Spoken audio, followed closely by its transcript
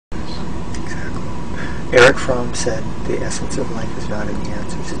Eric Fromm said, the essence of life is not in the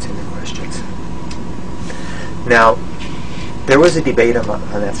answers, it's in the questions. Now, there was a debate on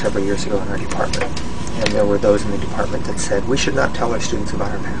that several years ago in our department, and there were those in the department that said we should not tell our students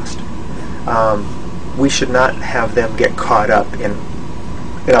about our past. We should not have them get caught up in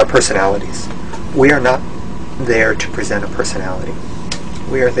our personalities. We are not there to present a personality.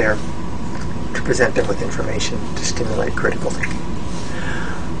 We are there to present them with information to stimulate critical thinking.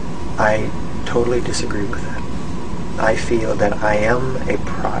 I totally disagree with that. I feel that I am a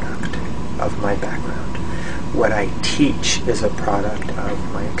product of my background. What I teach is a product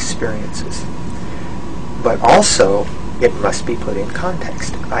of my experiences. But also, it must be put in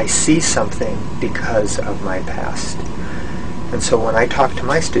context. I see something because of my past. And so when I talk to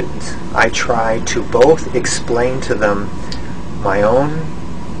my students, I try to both explain to them my own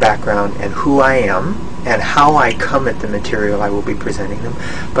background and who I am and how I come at the material I will be presenting them,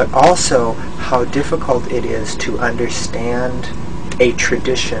 but also how difficult it is to understand a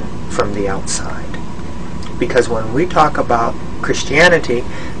tradition from the outside. Because when we talk about Christianity,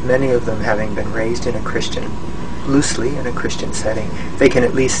 many of them having been raised in a Christian, loosely in a Christian setting, they can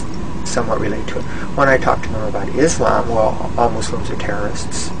at least somewhat relate to it. When I talk to them about Islam, well, all Muslims are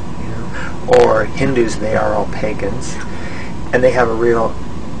terrorists, or Hindus, they are all pagans, and they have a real...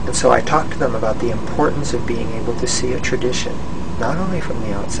 And so I talk to them about the importance of being able to see a tradition, not only from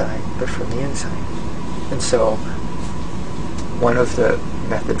the outside, but from the inside. And so one of the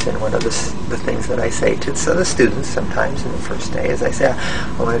methods and one of the things that I say to the students sometimes in the first day is I say,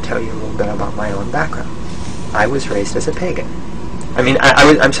 I want to tell you a little bit about my own background. I was raised as a pagan.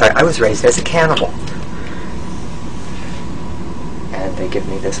 I was raised as a cannibal. And they give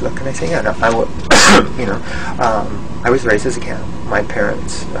me this look and I say, yeah, no, I was raised as a cannibal. My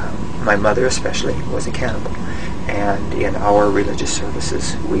parents, my mother especially, was a cannibal. And in our religious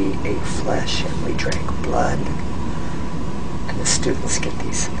services, we ate flesh and we drank blood. And the students get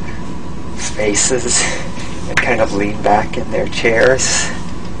these faces and kind of lean back in their chairs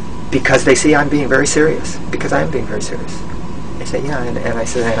because they see I'm being very serious, because I am being very serious. They say, yeah, and I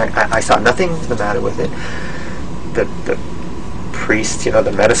said, and I saw nothing the matter with it. The priests,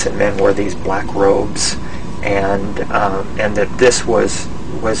 the medicine men wore these black robes, and that this was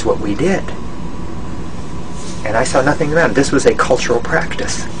what we did. And I saw nothing the matter. This was a cultural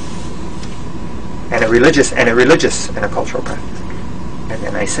practice, and a religious and a cultural practice. And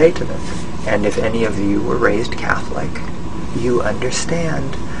then I say to them, and if any of you were raised Catholic, you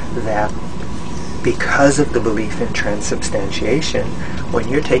understand that because of the belief in transubstantiation, when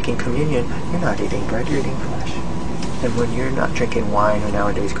you're taking communion, you're not eating bread, you're eating flesh. And when you're not drinking wine or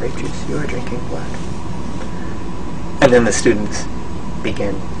nowadays grape juice, you are drinking blood. And then the students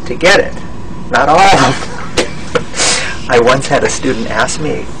begin to get it. Not all of them. I once had a student ask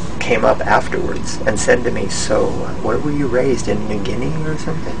me, came up afterwards and said to me, so where were you raised, in New Guinea or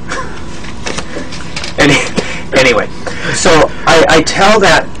something? Anyway, so I tell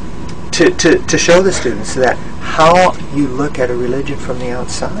that to show the students that how you look at a religion from the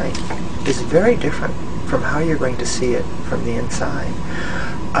outside is very different from how you're going to see it from the inside.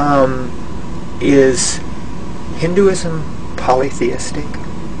 Is Hinduism polytheistic?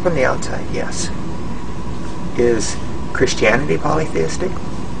 From the outside, yes. Is Christianity polytheistic?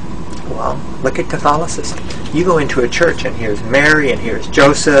 Well, look at Catholicism. You go into a church and here's Mary and here's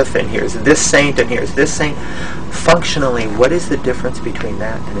Joseph and here's this saint and here's this saint. Functionally, what is the difference between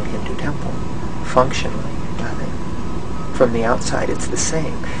that and a Hindu temple? Functionally, nothing. From the outside, it's the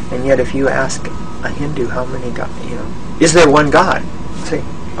same. And yet, if you ask a Hindu how many gods, is there one God? Say,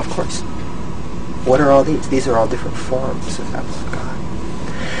 of course. What are all these? These are all different forms of that one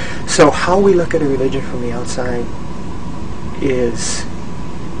God. So how we look at a religion from the outside is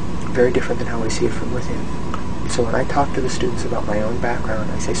very different than how we see it from within. So when I talk to the students about my own background,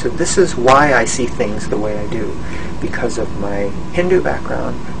 I say, so this is why I see things the way I do. Because of my Hindu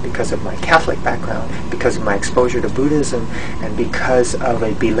background, because of my Catholic background, because of my exposure to Buddhism, and because of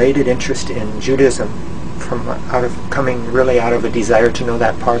a belated interest in Judaism coming really out of a desire to know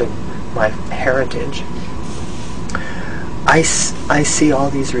that part of my heritage. I see all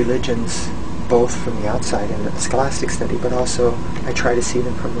these religions both from the outside in the scholastic study, but also I try to see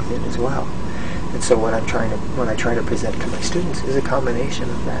them from within as well. And so what I try to present to my students is a combination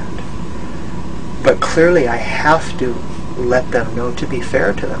of that. But clearly I have to let them know, to be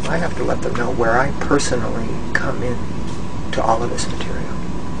fair to them, I have to let them know where I personally come in to all of this material.